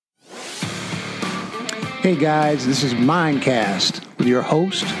Hey guys, this is Mindcast with your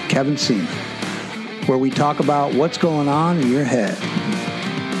host, Kevin Seaman, where we talk about what's going on in your head.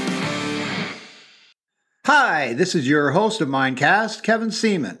 Hi, this is your host of Mindcast, Kevin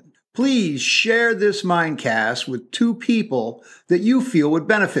Seaman. Please share this Mindcast with 2 people that you feel would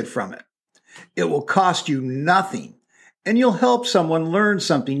benefit from it. It will cost you nothing, and you'll help someone learn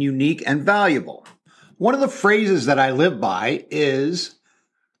something unique and valuable. One of the phrases that I live by is,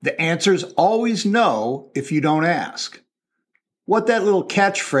 the answer's always no if you don't ask. What that little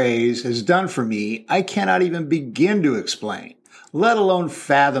catchphrase has done for me, I cannot even begin to explain, let alone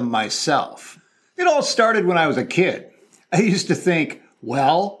fathom myself. It all started when I was a kid. I used to think,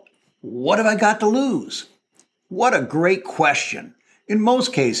 well, what have I got to lose? What a great question. In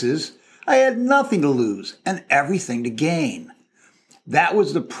most cases, I had nothing to lose and everything to gain. That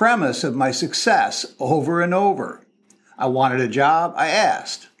was the premise of my success over and over. I wanted a job, I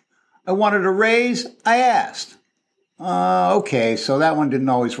asked. I wanted a raise, I asked. Okay, so that one didn't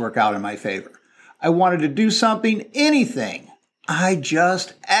always work out in my favor. I wanted to do something, anything. I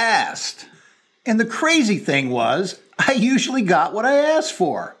just asked. And the crazy thing was, I usually got what I asked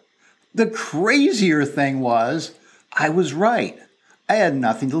for. The crazier thing was, I was right. I had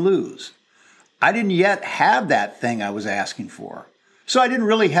nothing to lose. I didn't yet have that thing I was asking for. So I didn't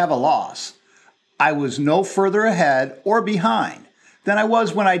really have a loss. I was no further ahead or behind than I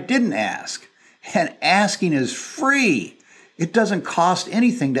was when I didn't ask. And asking is free. It doesn't cost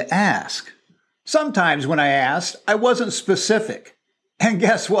anything to ask. Sometimes when I asked, I wasn't specific. And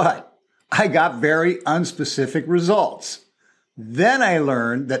guess what? I got very unspecific results. Then I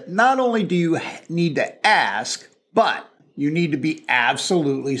learned that not only do you need to ask, but you need to be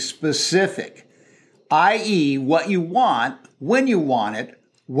absolutely specific, i.e., what you want, when you want it,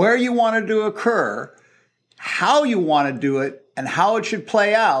 where you want it to occur, how you want to do it, and how it should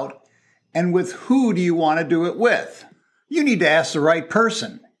play out, and with who do you want to do it with. You need to ask the right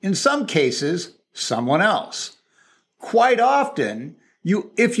person. In some cases, someone else. Quite often,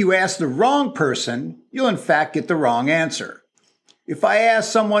 if you ask the wrong person, you'll in fact get the wrong answer. If I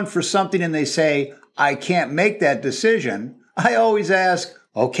ask someone for something and they say, I can't make that decision, I always ask,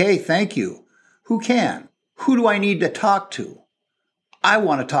 okay, thank you. Who can? Who do I need to talk to? I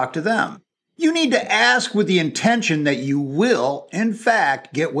want to talk to them. You need to ask with the intention that you will, in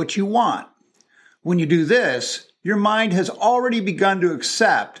fact, get what you want. When you do this, your mind has already begun to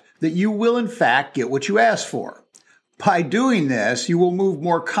accept that you will, in fact, get what you ask for. By doing this, you will move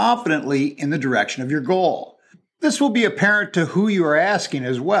more confidently in the direction of your goal. This will be apparent to who you are asking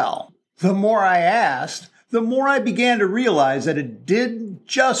as well. The more I asked, the more I began to realize that it didn't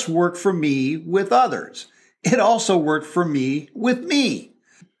just work for me with others. It also worked for me with me.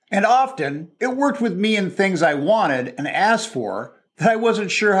 And often, it worked with me in things I wanted and asked for that I wasn't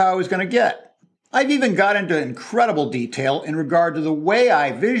sure how I was going to get. I've even got into incredible detail in regard to the way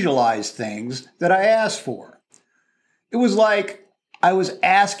I visualized things that I asked for. It was like I was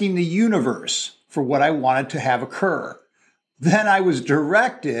asking the universe for what I wanted to have occur. Then I was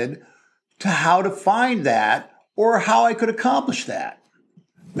directed to how to find that or how I could accomplish that.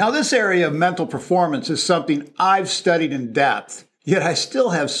 Now, this area of mental performance is something I've studied in depth, yet I still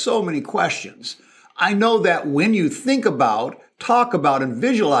have so many questions. I know that when you think about, talk about, and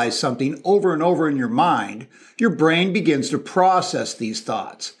visualize something over and over in your mind, your brain begins to process these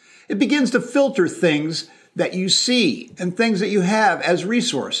thoughts. It begins to filter things that you see and things that you have as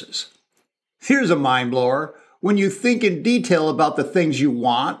resources. Here's a mind blower. When you think in detail about the things you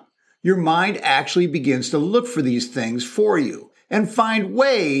want, your mind actually begins to look for these things for you and find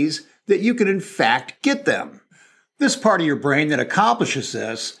ways that you can in fact get them. This part of your brain that accomplishes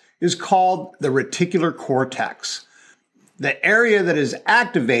this is called the reticular cortex. The area that is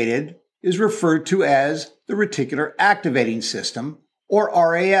activated is referred to as the reticular activating system, or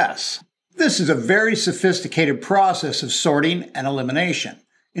RAS. This is a very sophisticated process of sorting and elimination.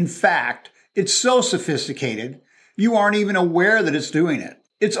 In fact, it's so sophisticated, you aren't even aware that it's doing it.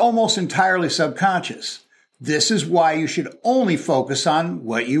 It's almost entirely subconscious. This is why you should only focus on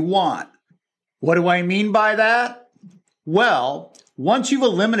what you want. What do I mean by that? Well, once you've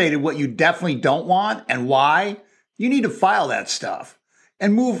eliminated what you definitely don't want and why, you need to file that stuff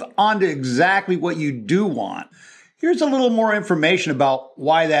and move on to exactly what you do want. Here's a little more information about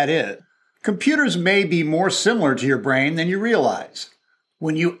why that is. Computers may be more similar to your brain than you realize.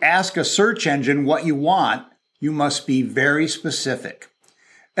 When you ask a search engine what you want, you must be very specific.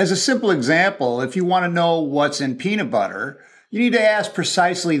 As a simple example, if you want to know what's in peanut butter, you need to ask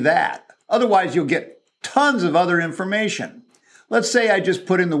precisely that. Otherwise, you'll get tons of other information. Let's say I just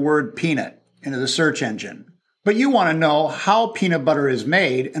put in the word peanut into the search engine, but you want to know how peanut butter is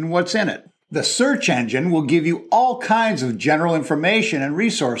made and what's in it. The search engine will give you all kinds of general information and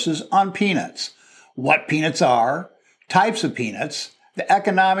resources on peanuts, what peanuts are, types of peanuts, the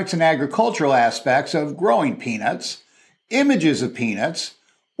economics and agricultural aspects of growing peanuts, images of peanuts,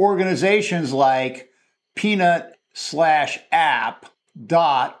 organizations like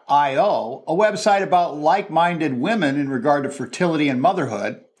peanut/app.io, a website about like-minded women in regard to fertility and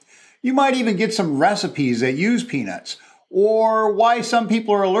motherhood. You might even get some recipes that use peanuts, or why some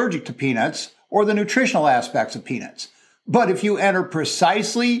people are allergic to peanuts, or the nutritional aspects of peanuts. But if you enter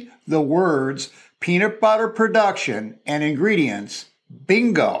precisely the words peanut butter production and ingredients,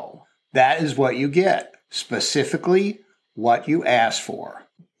 bingo, that is what you get, specifically what you asked for.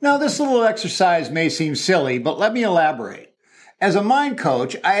 Now, this little exercise may seem silly, but let me elaborate. As a mind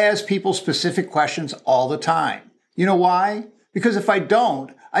coach, I ask people specific questions all the time. You know why? Because if I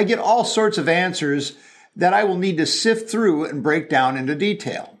don't, I get all sorts of answers that I will need to sift through and break down into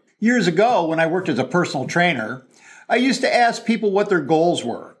detail. Years ago, when I worked as a personal trainer, I used to ask people what their goals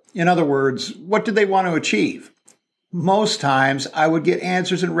were. In other words, what did they want to achieve? Most times, I would get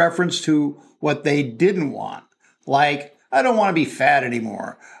answers in reference to what they didn't want. Like, I don't want to be fat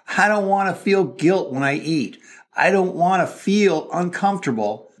anymore. I don't want to feel guilt when I eat. I don't want to feel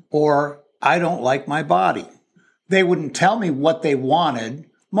uncomfortable, or I don't like my body. They wouldn't tell me what they wanted.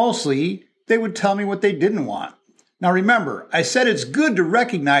 Mostly, they would tell me what they didn't want. Now remember, I said it's good to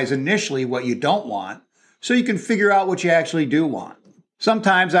recognize initially what you don't want so you can figure out what you actually do want.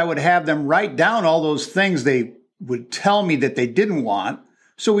 Sometimes I would have them write down all those things they would tell me that they didn't want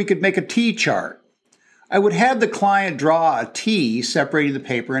so we could make a T chart. I would have the client draw a T separating the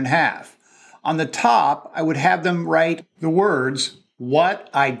paper in half. On the top, I would have them write the words, "What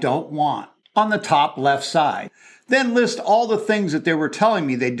I don't want," on the top left side. Then list all the things that they were telling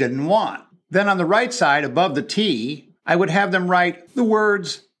me they didn't want. Then on the right side, above the T, I would have them write the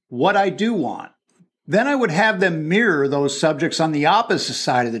words, "What I do want." Then I would have them mirror those subjects on the opposite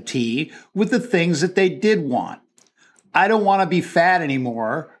side of the T with the things that they did want. I don't want to be fat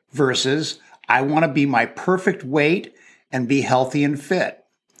anymore versus I want to be my perfect weight and be healthy and fit.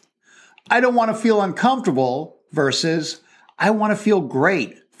 I don't want to feel uncomfortable versus I want to feel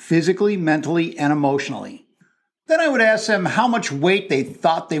great physically, mentally, and emotionally. Then I would ask them how much weight they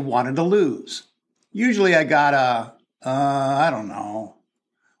thought they wanted to lose. Usually I got I don't know.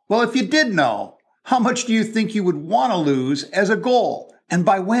 Well, if you did know, how much do you think you would want to lose as a goal, and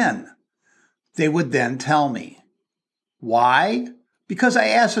by when? They would then tell me. Why? Because I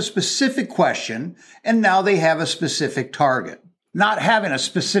asked a specific question, and now they have a specific target. Not having a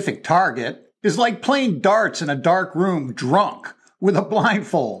specific target is like playing darts in a dark room drunk with a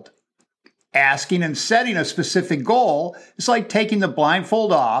blindfold. Asking and setting a specific goal is like taking the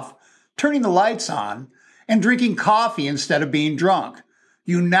blindfold off, turning the lights on, and drinking coffee instead of being drunk.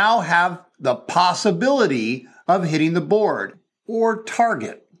 You now have the possibility of hitting the board or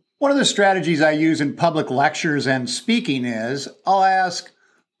target. One of the strategies I use in public lectures and speaking is I'll ask,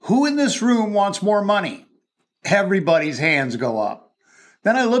 who in this room wants more money? Everybody's hands go up.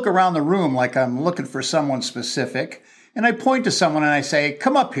 Then I look around the room like I'm looking for someone specific, and I point to someone and I say,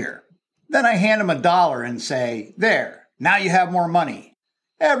 come up here. Then I hand them $1 and say, there, now you have more money.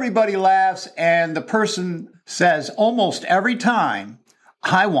 Everybody laughs, and the person says almost every time,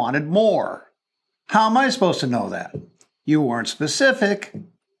 I wanted more. How am I supposed to know that? You weren't specific.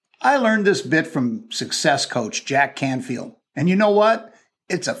 I learned this bit from success coach Jack Canfield. And you know what?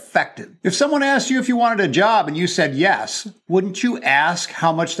 It's effective. If someone asked you if you wanted a job and you said yes, wouldn't you ask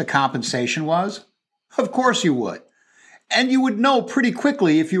how much the compensation was? Of course you would. And you would know pretty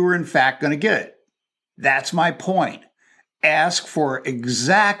quickly if you were in fact going to get it. That's my point. Ask for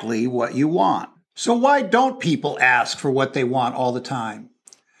exactly what you want. So why don't people ask for what they want all the time?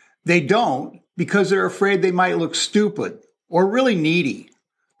 They don't because they're afraid they might look stupid or really needy.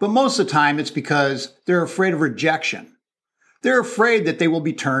 But most of the time it's because they're afraid of rejection. They're afraid that they will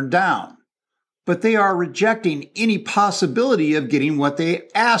be turned down. But they are rejecting any possibility of getting what they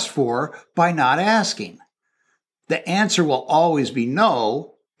asked for by not asking. The answer will always be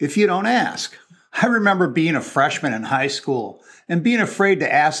no if you don't ask. I remember being a freshman in high school and being afraid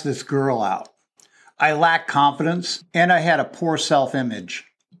to ask this girl out. I lacked confidence and I had a poor self-image.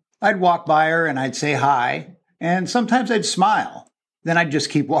 I'd walk by her and I'd say hi, and sometimes I'd smile. Then I'd just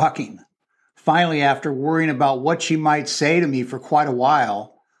keep walking. Finally, after worrying about what she might say to me for quite a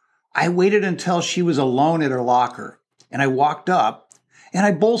while, I waited until she was alone at her locker, and I walked up, and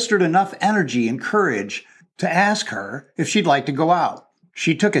I bolstered enough energy and courage to ask her if she'd like to go out.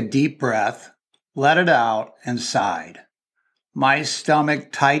 She took a deep breath, let it out, and sighed. My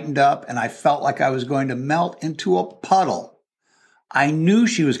stomach tightened up, and I felt like I was going to melt into a puddle. I knew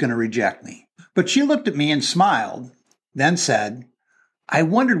she was going to reject me, but she looked at me and smiled, then said, I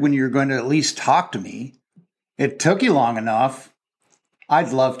wondered when you were going to at least talk to me. It took you long enough.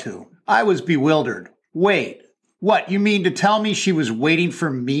 I'd love to. I was bewildered. Wait, what, you mean to tell me she was waiting for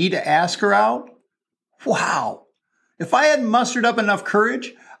me to ask her out? Wow. If I hadn't mustered up enough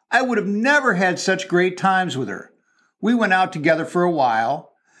courage, I would have never had such great times with her. We went out together for a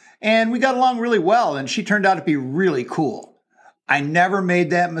while, and we got along really well, and she turned out to be really cool. I never made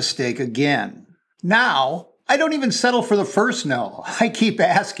that mistake again. Now, I don't even settle for the first no. I keep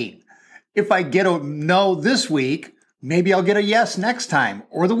asking. If I get a no this week, maybe I'll get a yes next time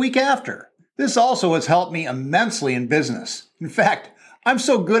or the week after. This also has helped me immensely in business. In fact, I'm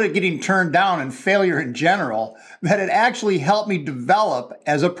so good at getting turned down and failure in general that it actually helped me develop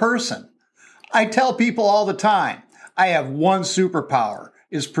as a person. I tell people all the time, I have one superpower,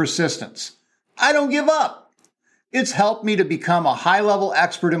 is persistence. I don't give up. It's helped me to become a high-level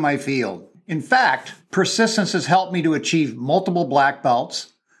expert in my field. In fact, persistence has helped me to achieve multiple black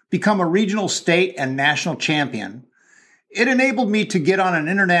belts, become a regional, state, and national champion. It enabled me to get on an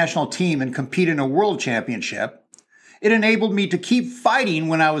international team and compete in a world championship. It enabled me to keep fighting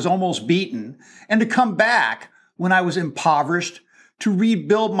when I was almost beaten and to come back when I was impoverished, to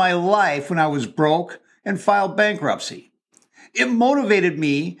rebuild my life when I was broke and filed bankruptcy. It motivated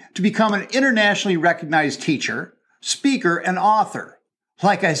me to become an internationally recognized teacher, speaker, and author.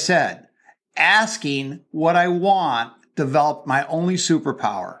 Like I said, asking what I want developed my only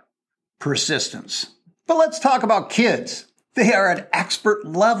superpower, persistence. But let's talk about kids. They are at expert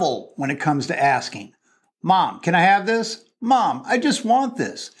level when it comes to asking. Mom, can I have this? Mom, I just want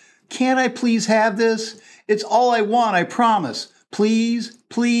this. Can't I please have this? It's all I want, I promise. Please,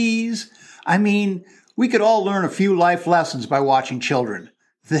 please. I mean, we could all learn a few life lessons by watching children.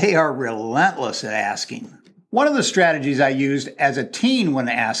 They are relentless at asking. One of the strategies I used as a teen when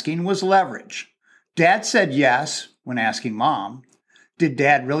asking was leverage. Dad said yes when asking Mom. Did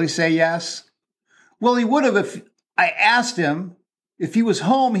Dad really say yes? Well, he would have if I asked him. If he was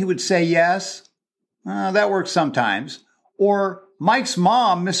home, he would say yes. That works sometimes. Or Mike's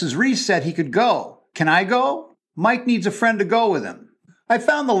mom, Mrs. Reese, said he could go. Can I go? Mike needs a friend to go with him. I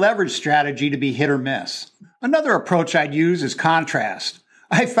found the leverage strategy to be hit or miss. Another approach I'd use is contrast.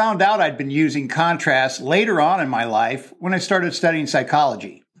 I found out I'd been using contrast later on in my life when I started studying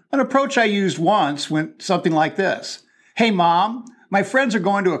psychology. An approach I used once went something like this. Hey, Mom, my friends are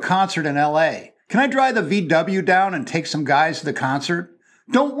going to a concert in L.A. Can I drive the VW down and take some guys to the concert?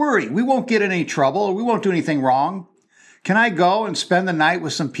 Don't worry, we won't get in any trouble. We won't do anything wrong. Can I go and spend the night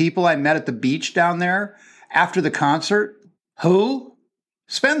with some people I met at the beach down there after the concert? Who?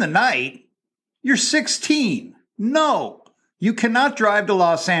 Spend the night? You're 16. No, you cannot drive to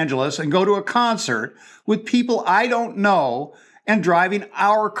Los Angeles and go to a concert with people I don't know and driving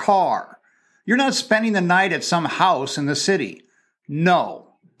our car. You're not spending the night at some house in the city.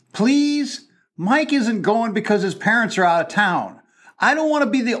 No. Please? Mike isn't going because his parents are out of town. I don't want to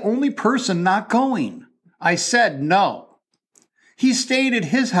be the only person not going. I said no. He stayed at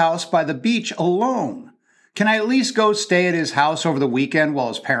his house by the beach alone. Can I at least go stay at his house over the weekend while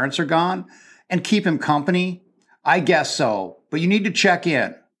his parents are gone and keep him company? I guess so, but you need to check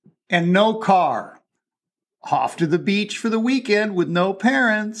in. And no car. Off to the beach for the weekend with no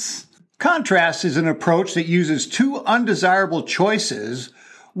parents. Contrast is an approach that uses two undesirable choices,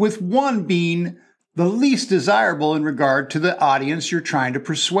 with one being the least desirable in regard to the audience you're trying to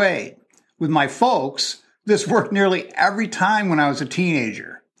persuade. With my folks, this worked nearly every time when I was a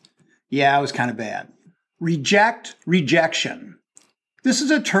teenager. Yeah, it was kind of bad. Reject rejection. This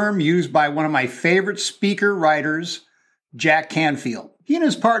is a term used by one of my favorite speaker writers, Jack Canfield. He and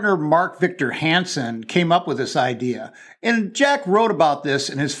his partner, Mark Victor Hansen, came up with this idea, and Jack wrote about this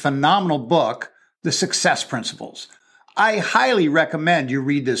in his phenomenal book, The Success Principles. I highly recommend you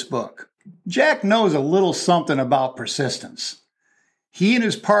read this book. Jack knows a little something about persistence. He and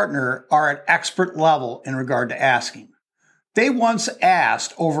his partner are at expert level in regard to asking. They once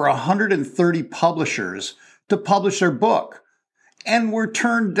asked over 130 publishers to publish their book and were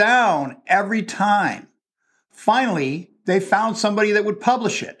turned down every time. Finally, they found somebody that would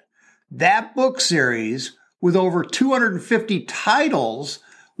publish it. That book series, with over 250 titles,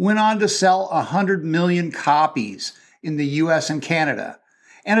 went on to sell 100 million copies in the US and Canada,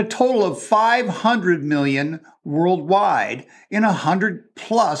 and a total of 500 million worldwide in 100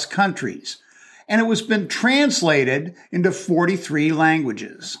 plus countries. And it was been translated into 43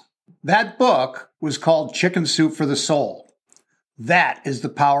 languages. That book was called Chicken Soup for the Soul. That is the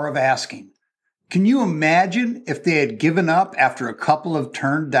power of asking. Can you imagine if they had given up after a couple of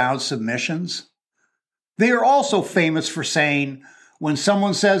turned down submissions? They are also famous for saying, When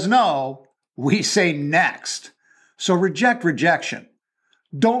someone says no, we say next. So reject rejection.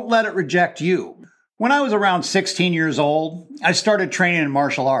 Don't let it reject you. When I was around 16 years old, I started training in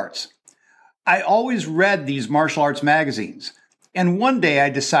martial arts. I always read these martial arts magazines, and one day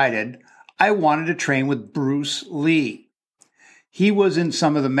I decided I wanted to train with Bruce Lee. He was in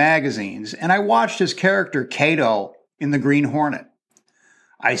some of the magazines, and I watched his character Kato in The Green Hornet.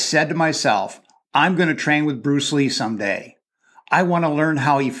 I said to myself, I'm going to train with Bruce Lee someday. I want to learn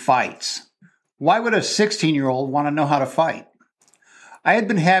how he fights. Why would a 16-year-old want to know how to fight? I had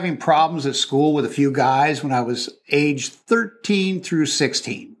been having problems at school with a few guys when I was aged 13 through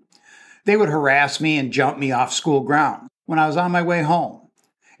 16. They would harass me and jump me off school grounds when I was on my way home.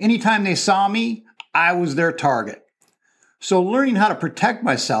 Anytime they saw me, I was their target. So learning how to protect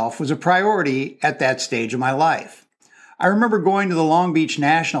myself was a priority at that stage of my life. I remember going to the Long Beach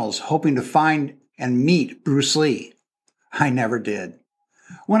Nationals hoping to find and meet Bruce Lee. I never did.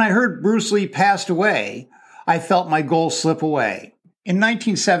 When I heard Bruce Lee passed away, I felt my goal slip away. In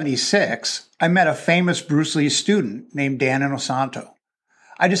 1976, I met a famous Bruce Lee student named Dan Inosanto.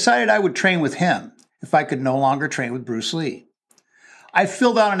 I decided I would train with him if I could no longer train with Bruce Lee. I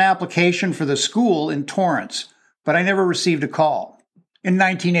filled out an application for the school in Torrance, but I never received a call. In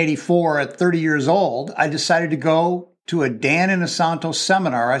 1984, at 30 years old, I decided to go to a Dan Inosanto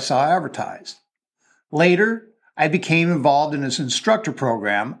seminar I saw advertised. Later, I became involved in his instructor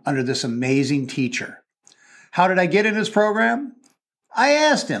program under this amazing teacher. How did I get in his program? I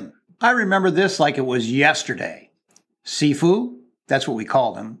asked him. I remember this like it was yesterday. Sifu, that's what we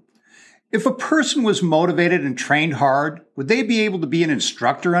called him. If a person was motivated and trained hard, would they be able to be an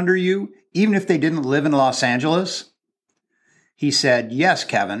instructor under you, even if they didn't live in Los Angeles? He said, yes,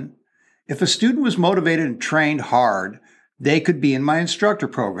 Kevin. If a student was motivated and trained hard, they could be in my instructor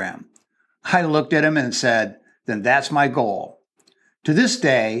program. I looked at him and said, then that's my goal. To this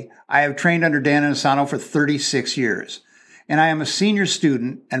day, I have trained under Dan Inosanto for 36 years, and I am a senior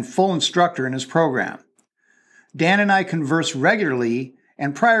student and full instructor in his program. Dan and I converse regularly,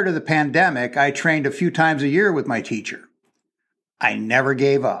 and prior to the pandemic, I trained a few times a year with my teacher. I never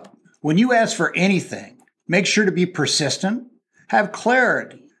gave up. When you ask for anything, make sure to be persistent, have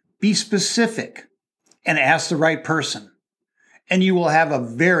clarity, be specific, and ask the right person. And you will have a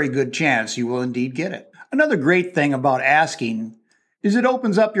very good chance you will indeed get it. Another great thing about asking is it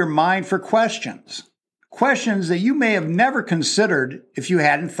opens up your mind for questions. Questions that you may have never considered if you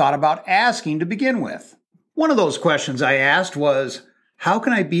hadn't thought about asking to begin with. One of those questions I asked was, how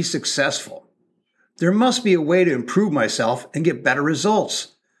can I be successful? There must be a way to improve myself and get better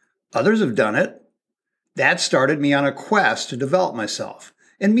results. Others have done it. That started me on a quest to develop myself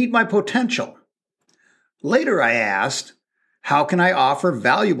and meet my potential. Later I asked, how can I offer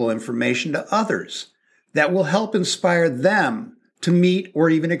valuable information to others that will help inspire them to meet or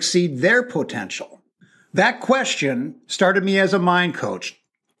even exceed their potential? That question started me as a mind coach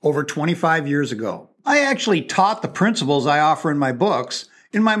over 25 years ago. I actually taught the principles I offer in my books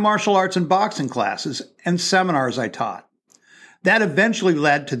in my martial arts and boxing classes and seminars I taught. That eventually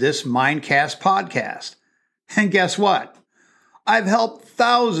led to this Mindcast podcast. And guess what? I've helped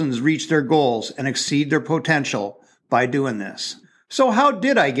thousands reach their goals and exceed their potential by doing this. So how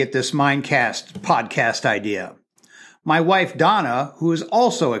did I get this Mindcast podcast idea? My wife, Donna, who is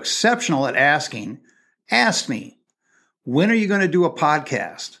also exceptional at asking, asked me, when are you going to do a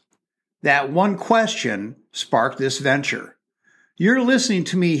podcast? That one question sparked this venture. You're listening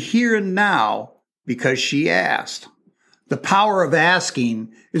to me here and now because she asked. The power of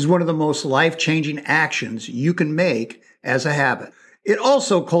asking is one of the most life-changing actions you can make as a habit. It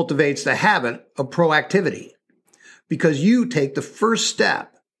also cultivates the habit of proactivity because you take the first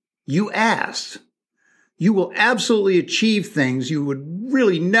step. You asked. You will absolutely achieve things you would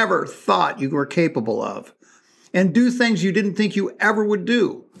really never thought you were capable of and do things you didn't think you ever would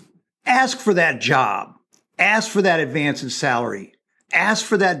do. Ask for that job. Ask for that advance in salary. Ask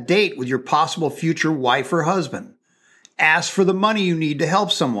for that date with your possible future wife or husband. Ask for the money you need to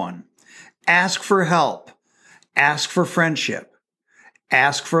help someone. Ask for help. Ask for friendship.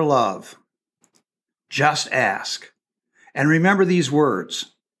 Ask for love. Just ask. And remember these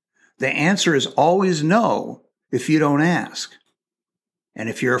words. The answer is always no if you don't ask. And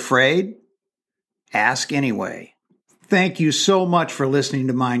if you're afraid, ask anyway. Thank you so much for listening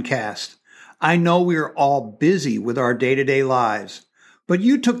to Mindcast. I know we are all busy with our day-to-day lives, but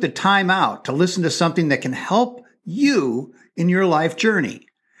you took the time out to listen to something that can help you in your life journey.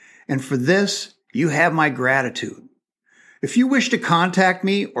 And for this, you have my gratitude. If you wish to contact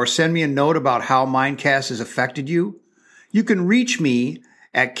me or send me a note about how Mindcast has affected you, you can reach me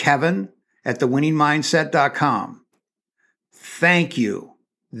at kevin@thewinningmindset.com. Thank you.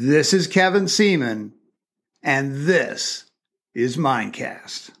 This is Kevin Seaman, and this is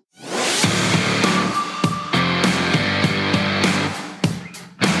Mindcast.